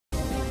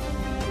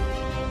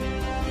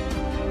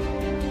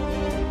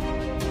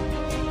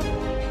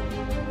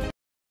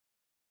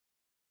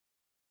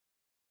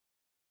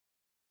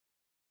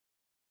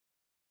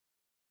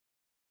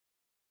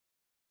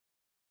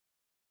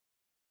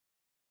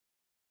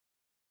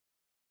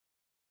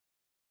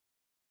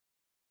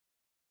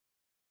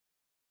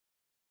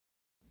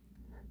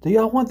Do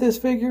y'all want this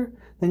figure?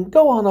 Then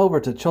go on over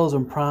to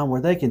Chosen Prime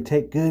where they can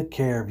take good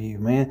care of you,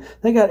 man.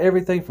 They got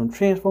everything from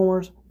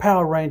Transformers,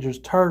 Power Rangers,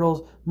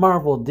 Turtles,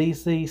 Marvel,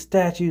 DC,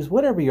 statues,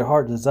 whatever your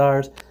heart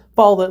desires.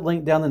 Follow that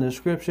link down in the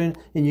description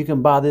and you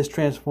can buy this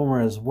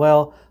Transformer as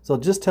well. So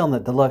just tell them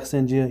that Deluxe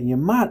sends you. You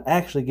might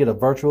actually get a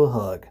virtual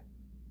hug.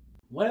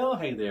 Well,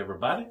 hey there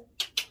everybody.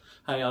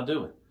 How y'all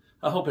doing?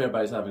 I hope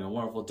everybody's having a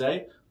wonderful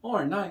day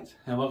or night,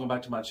 and welcome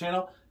back to my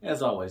channel.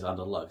 As always, I'm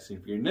Deluxe.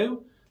 If you're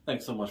new,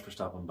 thanks so much for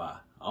stopping by.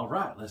 All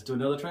right, let's do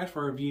another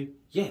transfer review.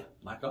 Yeah,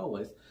 like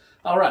always.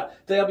 All right,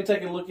 today I'll be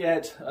taking a look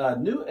at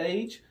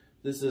NewAge.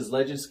 This is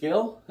Legend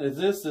Scale.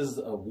 This is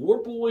a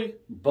Warboy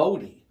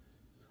BODHI.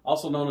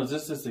 Also known as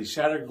this is the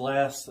Shattered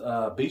Glass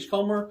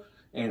Beachcomber,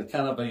 and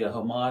kind of a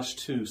homage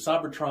to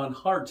Cybertron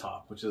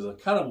Hardtop, which is a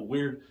kind of a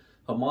weird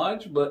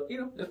homage, but you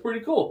know, it's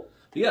pretty cool.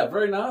 But yeah,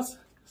 very nice. It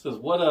says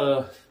what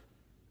a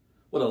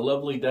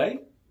lovely day.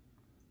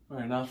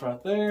 Very nice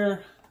right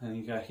there. And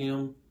you got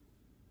him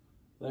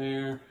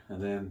there,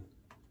 and then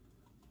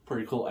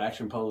pretty cool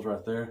action pose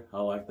right there.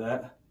 I like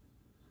that.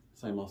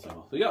 Same old, same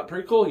old. So yeah,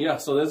 pretty cool. Yeah,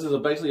 so this is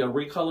basically a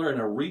recolor and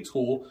a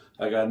retool.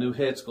 I got a new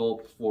head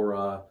sculpt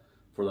for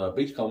the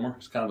Beachcomber.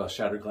 It's kind of a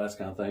shattered glass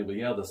kind of thing. But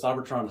yeah, the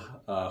Cybertron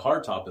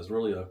Hardtop is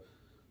really a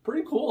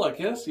pretty cool, I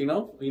guess. You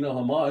know,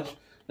 homage.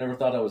 Never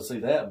thought I would see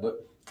that,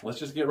 but let's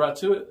just get right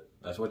to it.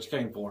 That's what you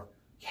came for.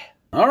 Yeah.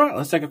 All right,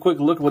 let's take a quick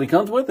look at what he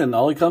comes with, and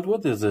all he comes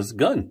with is this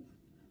gun.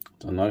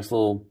 It's a nice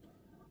little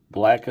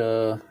black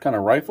kind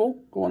of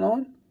rifle going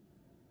on.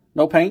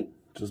 No paint,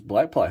 just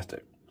black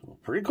plastic. So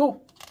pretty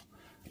cool.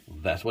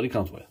 That's what he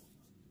comes with.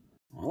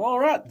 All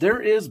right,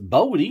 there is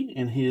BODHI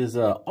in his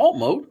alt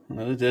mode.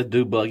 That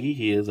dude Buggy,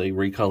 he is a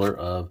recolor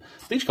of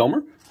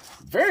Beachcomber.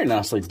 Very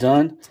nicely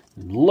done.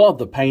 Love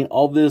the paint.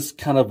 All this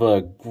kind of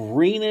a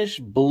greenish,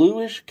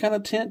 bluish kind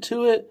of tint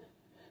to it.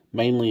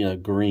 Mainly a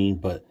green,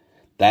 but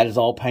that is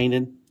all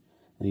painted.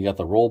 And you got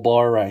the roll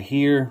bar right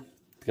here.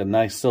 Got a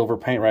nice silver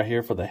paint right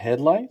here for the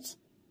headlights.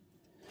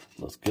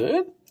 Looks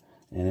good.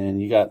 And then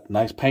you got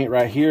nice paint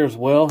right here as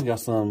well. You got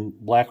some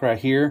black right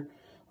here,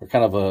 or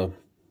kind of a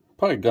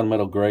probably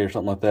gunmetal gray or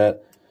something like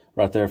that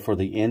right there for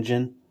the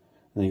engine. And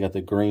then you got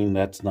the green.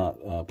 That's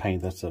not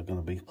paint. That's going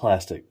to be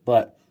plastic.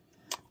 But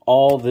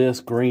all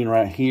this green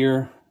right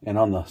here and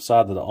on the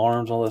side of the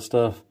arms, all that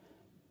stuff,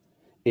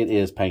 it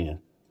is painted.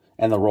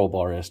 And the roll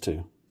bar is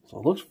too. So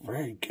it looks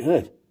very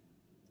good.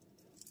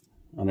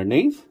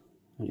 Underneath,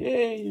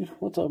 yay,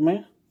 what's up,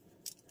 man?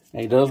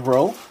 And it does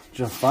roll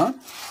just fine.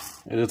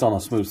 It is on a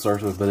smooth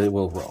surface, but it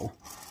will roll.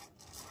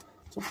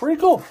 So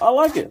pretty cool. I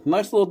like it.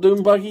 Nice little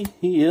dune buggy.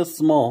 He is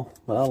small,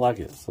 but I like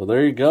it. So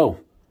there you go.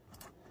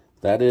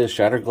 That is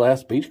Shattered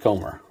Glass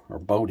Beachcomber, or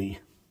BODHI.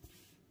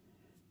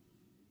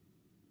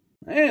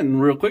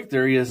 And real quick,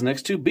 there he is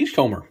next to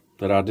Beachcomber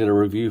that I did a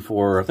review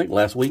for, I think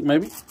last week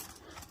maybe.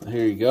 So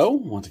here you go.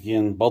 Once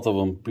again, both of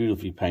them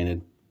beautifully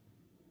painted,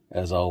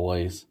 as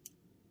always.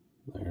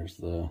 There's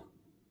the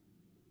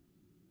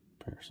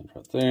comparisons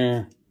right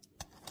there.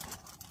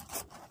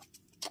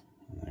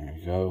 There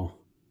you go.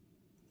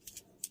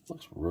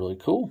 Looks really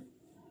cool.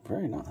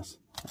 Very nice.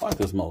 I like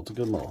this mold. It's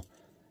a good mold.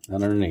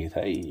 And underneath,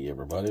 hey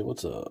everybody,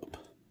 what's up?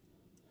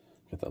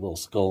 Got that little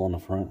skull on the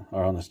front,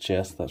 or on his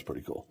chest. That's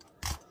pretty cool.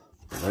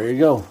 So there you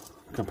go.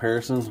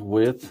 Comparisons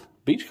with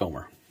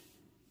Beachcomber.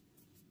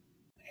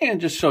 And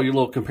just show you a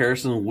little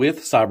comparison with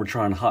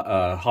Cybertron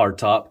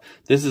Hardtop.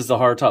 This is the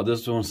Hardtop.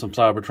 This one's some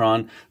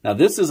Cybertron. Now,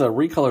 this is a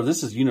recolor.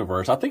 This is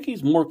Universe. I think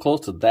he's more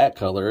close to that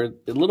color.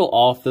 A little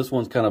off. This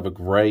one's kind of a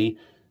gray,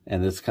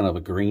 and this kind of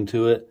a green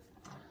to it.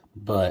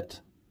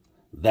 But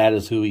that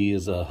is who he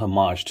is a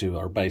homage to,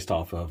 or based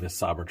off of, his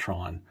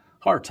Cybertron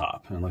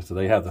Hardtop. And like I said,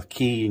 they have the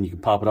key, and you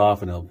can pop it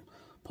off, and he'll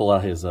pull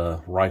out his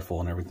rifle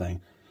and everything.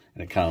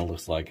 And it kind of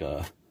looks like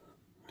kind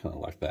of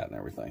like that and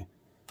everything.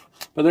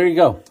 But there you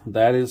go.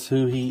 That is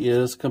who he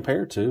is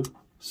compared to.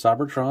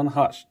 Cybertron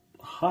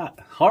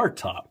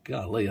Hardtop.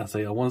 Golly,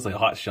 I want to say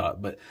hot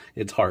shot, but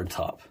it's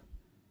Hardtop.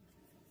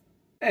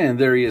 And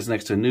there he is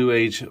next to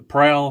NewAge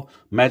Prowl,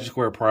 Magic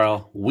Square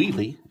Prowl,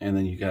 Wheelie, and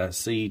then you got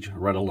Siege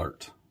Red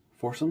Alert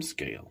for some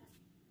scale.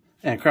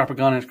 And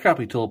Crapagon is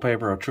crappy tool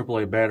paper, a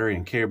AAA battery,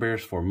 and Care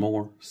Bears for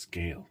more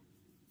scale.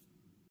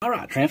 All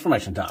right,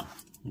 transformation time.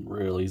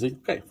 Real easy.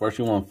 Okay, first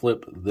you want to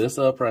flip this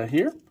up right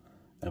here,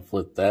 and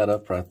flip that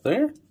up right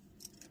there.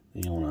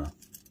 Then you want to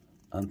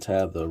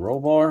untab the roll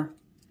bar,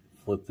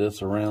 flip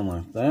this around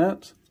like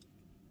that,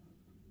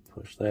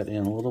 push that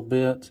in a little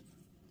bit,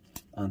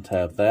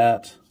 untab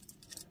that.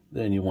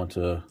 Then you want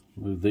to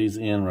move these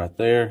in right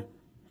there,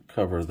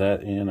 cover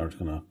that in, or it's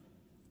going to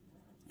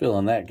fill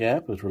in that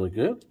gap. It's really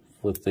good.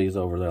 Flip these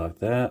over there like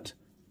that.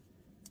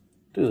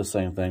 Do the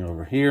same thing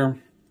over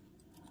here.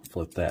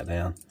 Flip that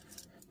down.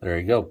 There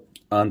you go.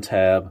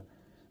 Untab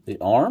the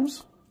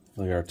arms.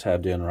 They are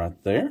tabbed in right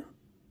there.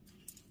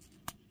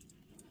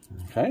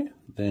 Okay,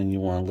 then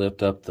you want to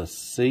lift up the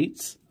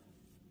seats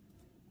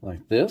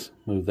like this.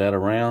 Move that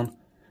around.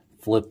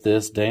 Flip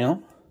this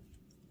down.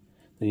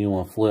 Then you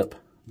want to flip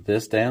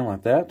this down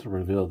like that to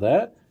reveal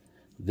that.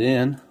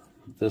 Then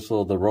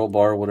the roll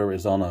bar, whatever,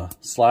 is on a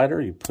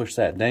slider. You push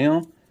that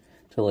down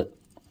till it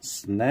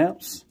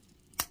snaps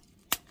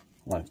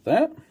like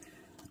that.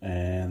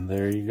 And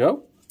there you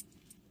go.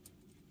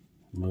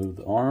 Move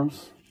the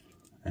arms.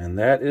 And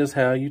that is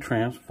how you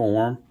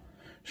transform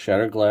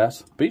Shattered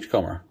Glass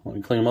Beachcomber. Let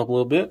me clean them up a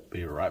little bit.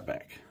 Be right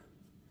back.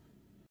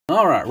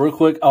 All right, real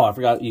quick. Oh, I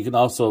forgot. You can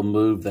also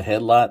move the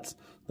headlights.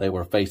 They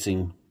were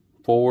facing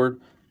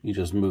forward. You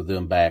just move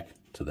them back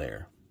to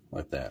there,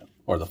 like that.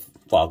 Or the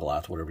fog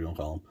lights, whatever you want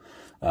to call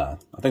them.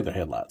 I think they're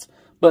headlights.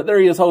 But there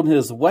he is holding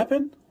his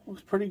weapon.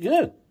 Looks pretty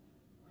good.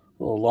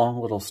 Little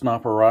long little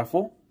sniper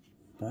rifle.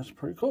 That's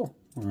pretty cool.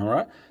 All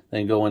right.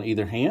 Then go in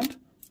either hand.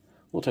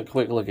 We'll take a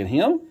quick look at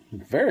him.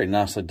 Very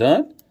nicely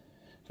done.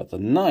 Got the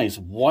nice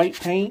white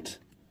paint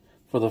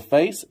for the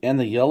face and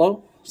the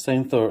yellow.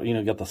 Same thing, you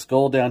know, got the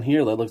skull down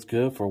here. That looks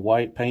good for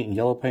white paint and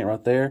yellow paint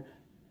right there.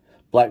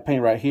 Black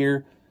paint right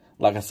here.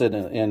 Like I said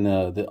in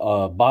the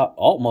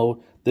alt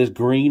mode, this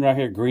green right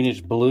here,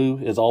 greenish blue,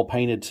 is all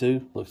painted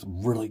too. Looks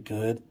really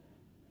good.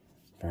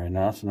 Very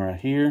nice. And right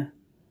here.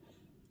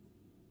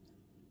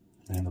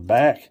 And the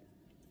back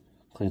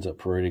cleans up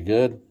pretty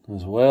good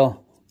as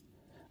well.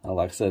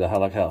 Like I said, I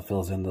like how it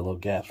fills in the little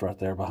gaps right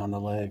there behind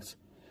the legs.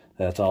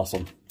 That's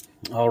awesome.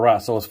 All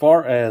right, so as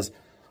far as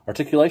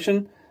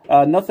articulation,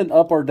 nothing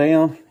up or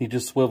down. You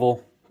just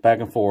swivel back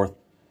and forth.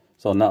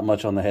 So not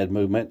much on the head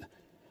movement.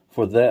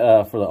 For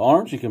the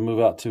arms, you can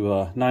move out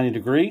to 90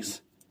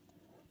 degrees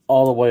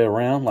all the way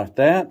around like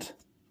that.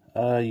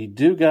 You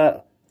do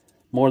got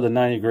more than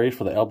 90 degrees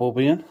for the elbow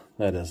bend.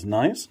 That is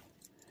nice.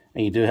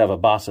 And you do have a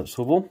bicep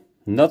swivel.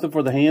 Nothing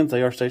for the hands.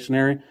 They are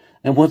stationary.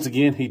 And once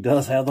again, he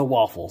does have the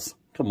waffles.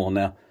 Come on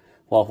now.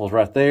 Waffles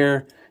right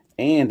there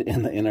and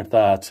in the inner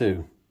thigh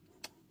too.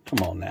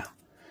 Come on now.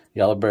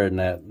 Y'all are better than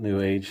that,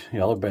 NewAge.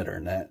 Y'all are better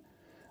than that.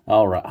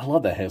 All right. I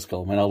love that head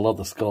sculpt, man. I love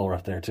the skull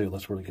right there too.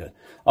 That's really good.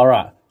 All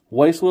right.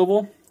 Waist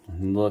swivel.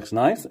 Looks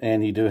nice.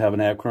 And you do have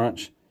an ab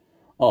crunch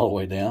all the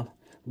way down.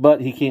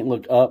 But he can't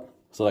look up,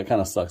 so that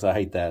kind of sucks. I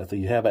hate that. If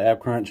you have an ab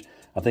crunch,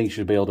 I think you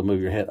should be able to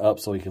move your head up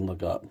so he can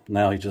look up.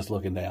 Now he's just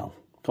looking down.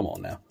 Come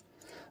on now.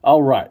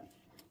 All right.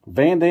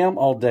 Van Damme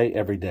all day,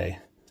 every day.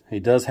 He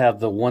does have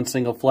the one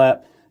single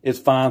flap. It's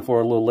fine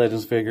for a little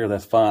Legends figure.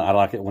 That's fine. I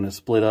like it when it's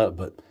split up,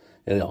 but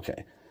it's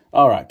okay.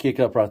 All right, kick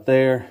up right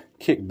there.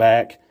 Kick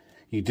back.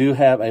 You do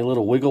have a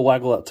little wiggle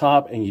waggle up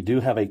top, and you do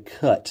have a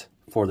cut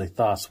for the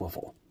thigh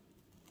swivel.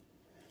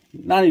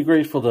 90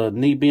 degrees for the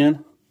knee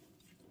bend.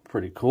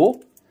 Pretty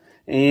cool.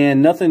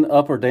 And nothing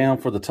up or down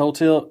for the toe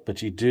tilt,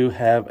 but you do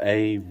have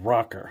a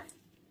rocker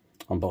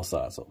on both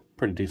sides. So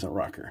pretty decent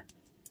rocker.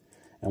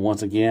 And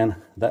once again,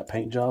 that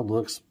paint job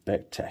looks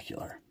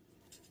spectacular.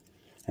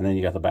 And then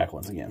you got the back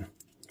ones again.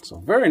 So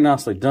very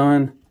nicely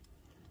done.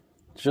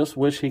 Just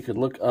wish he could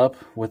look up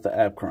with the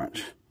ab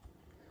crunch.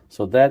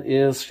 So that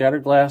is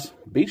Shattered Glass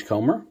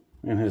Beachcomber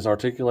and his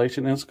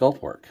articulation and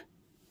sculpt work.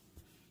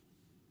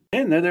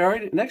 And there they are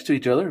next to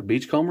each other,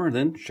 Beachcomber and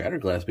then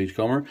Shattered Glass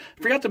Beachcomber.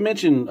 I forgot to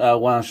mention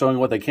while I'm showing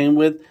what they came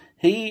with,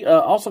 he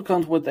also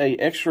comes with a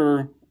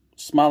extra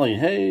smiley,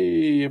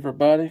 hey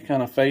everybody,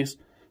 kind of face.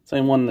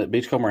 Same one that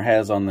Beachcomber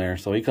has on there.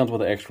 So he comes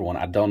with an extra one.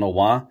 I don't know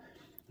why.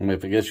 I mean,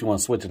 if I guess you want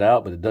to switch it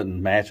out, but it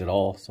doesn't match at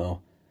all.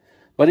 So,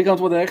 but he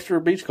comes with an extra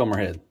Beachcomber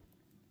head.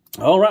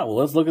 All right, well,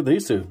 let's look at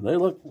these two. They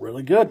look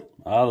really good.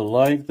 I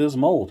like this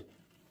mold.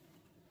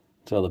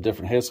 Tell the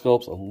different head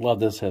sculpts. I love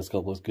this head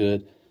sculpt. Looks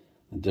good.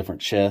 A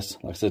different chest.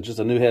 Like I said, just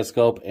a new head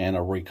sculpt and a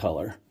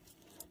recolor.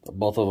 But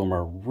both of them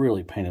are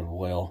really painted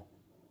well.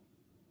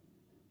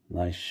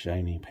 Nice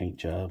shiny paint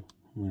job.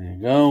 There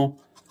you go.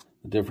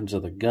 The difference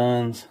of the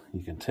guns,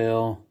 you can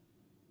tell.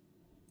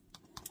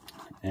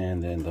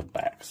 And then the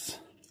backs.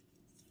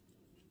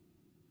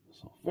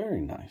 So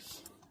very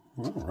nice.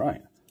 All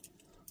right.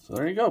 So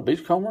there you go.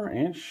 Beachcomber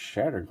and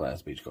Shattered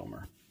Glass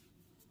Beachcomber.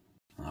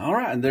 All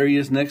right. And there he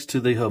is next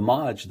to the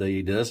homage that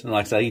he does. And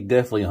like I said, he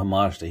definitely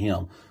homage to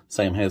him.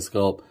 Same head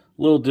sculpt. A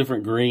little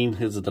different green.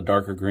 His is the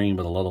darker green,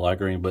 but a little light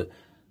green. But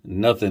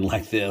nothing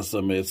like this.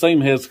 I mean,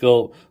 same head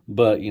sculpt,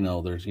 but, you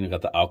know, there's, you know,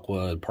 got the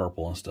aqua and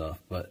purple and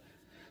stuff. But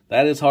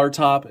that is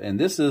Hardtop. And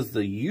this is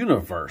the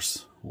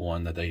Universe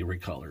one that they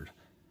recolored.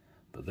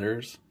 But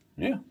there's,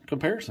 yeah,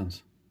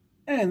 comparisons.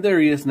 And there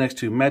he is next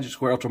to Magic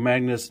Square Ultra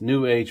Magnus,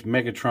 NewAge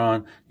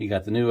Megatron. You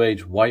got the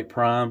NewAge White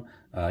Prime.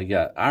 You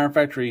got Iron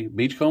Factory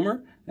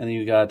Beachcomber. And then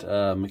you got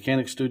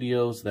Mechanic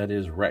Studios, that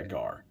is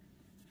Retgar.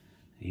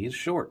 He's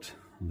short.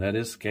 That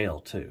is scale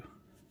too.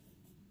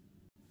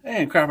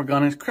 And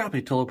Crappergonics,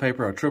 crappy toilet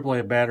paper, a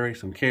AAA battery,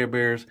 some Care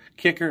Bears,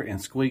 Kicker, and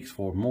Squeaks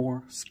for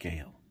more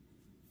scale.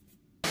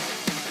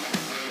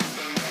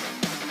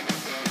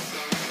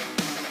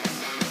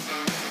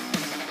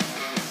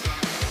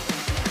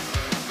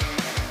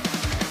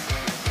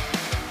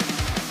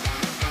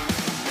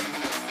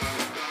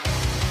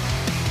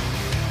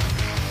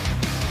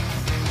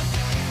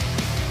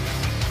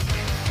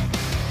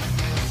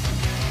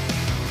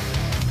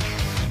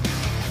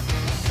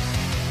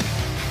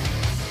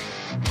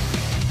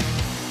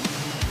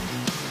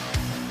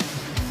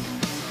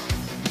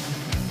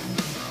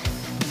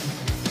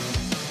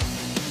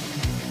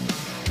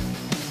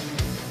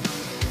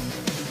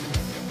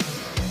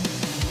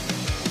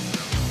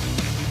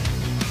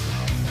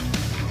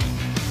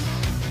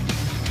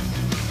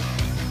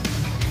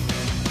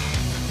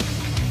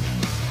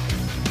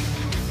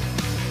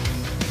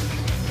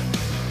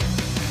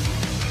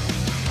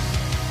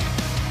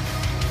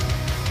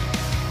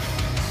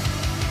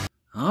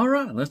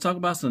 right, let's talk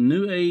about some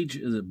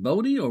NewAge. Is it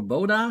BODHI or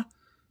BODHI?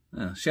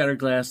 Shattered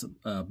glass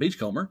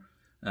Beachcomber.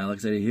 Like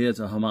I said, it's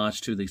a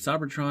homage to the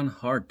Cybertron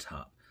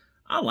Hardtop.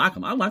 I like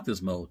them. I like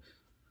this mold.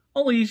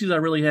 Only issues I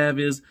really have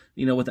is,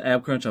 you know, with the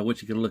ab crunch, I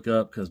wish you could look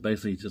up because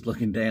basically he's just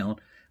looking down.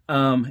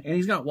 And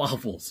he's got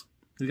waffles.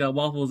 He's got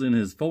waffles in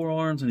his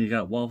forearms and he's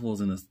got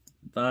waffles in his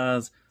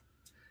thighs.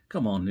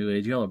 Come on,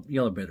 NewAge,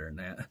 y'all are better than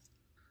that.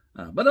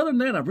 But other than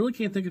that, I really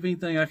can't think of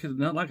anything I could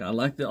not like. I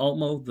like the alt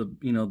mode,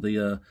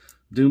 the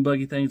Doom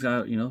Buggy things.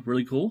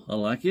 Really cool. I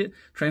like it.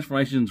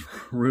 Transformation's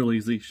real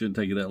easy. Shouldn't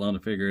take you that long to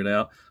figure it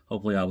out.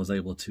 Hopefully, I was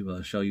able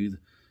to show you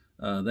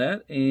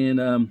that. And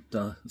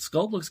the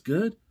skull looks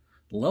good.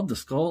 Love the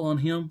skull on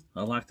him.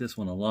 I like this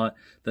one a lot.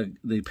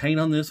 The paint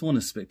on this one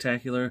is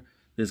spectacular.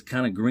 This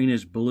kind of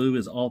greenish blue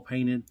is all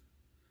painted.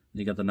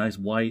 You got the nice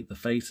white. The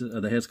face,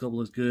 the head sculpt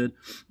looks good.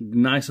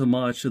 Nice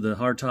homage to the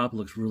hardtop.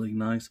 Looks really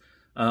nice.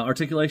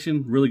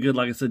 Articulation, really good.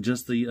 Like I said,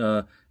 just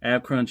the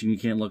ab crunch and you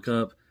can't look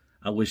up.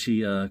 I wish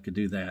he could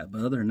do that.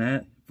 But other than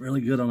that,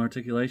 really good on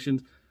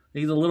articulations.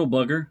 He's a little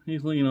bugger.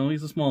 He's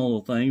a small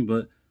little thing,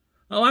 but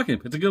I like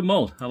him. It's a good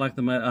mold. I like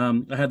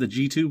the I have the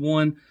G2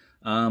 one.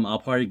 I'll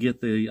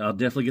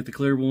definitely get the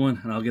clear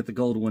one, and I'll get the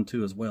gold one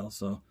too as well.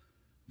 So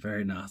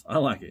very nice. I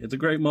like it. It's a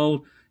great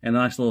mold and a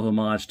nice little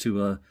homage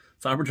to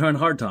Cybertron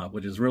Hardtop,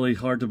 which is really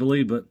hard to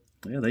believe, but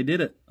yeah, they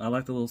did it. I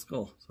like the little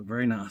skull. So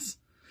very nice.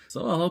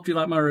 So I hope you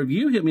like my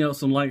review. Hit me up with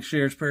some likes,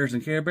 shares, prayers,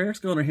 and Care Bears.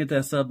 Go ahead and hit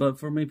that sub button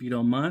for me if you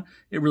don't mind.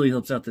 It really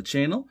helps out the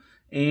channel.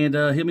 And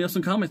hit me up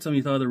some comments on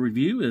you thought of the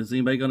review. Is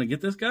anybody going to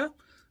get this guy?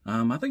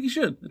 I think you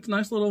should. It's a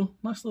nice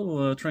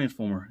little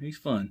Transformer. He's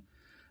fun.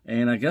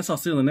 And I guess I'll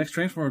see you in the next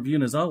Transformer review.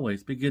 And as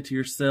always, be good to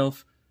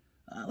yourself.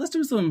 You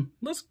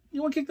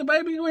want to kick the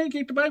baby? You want to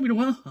kick the baby?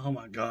 Oh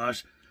my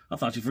gosh. I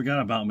thought you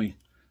forgot about me.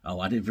 Oh,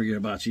 I didn't forget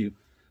about you.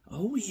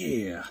 Oh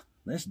yeah.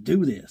 Let's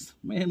do this.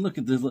 Man, look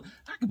at this.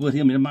 I can put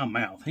him in my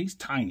mouth. He's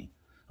tiny.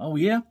 Oh,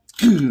 yeah?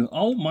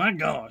 Oh, my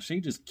gosh. He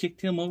just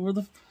kicked him over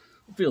the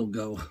field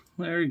goal.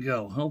 There you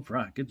go. All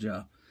right. Good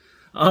job.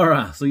 All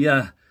right. So,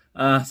 yeah.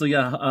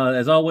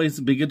 As always,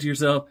 be good to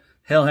yourself.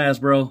 Hell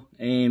Hasbro.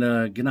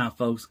 And good night,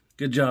 folks.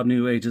 Good job,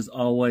 NewAge, as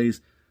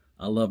always.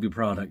 I love your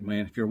product,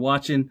 man. If you're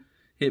watching,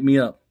 hit me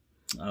up.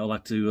 I would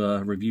like to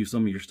review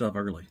some of your stuff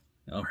early.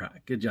 All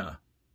right. Good job.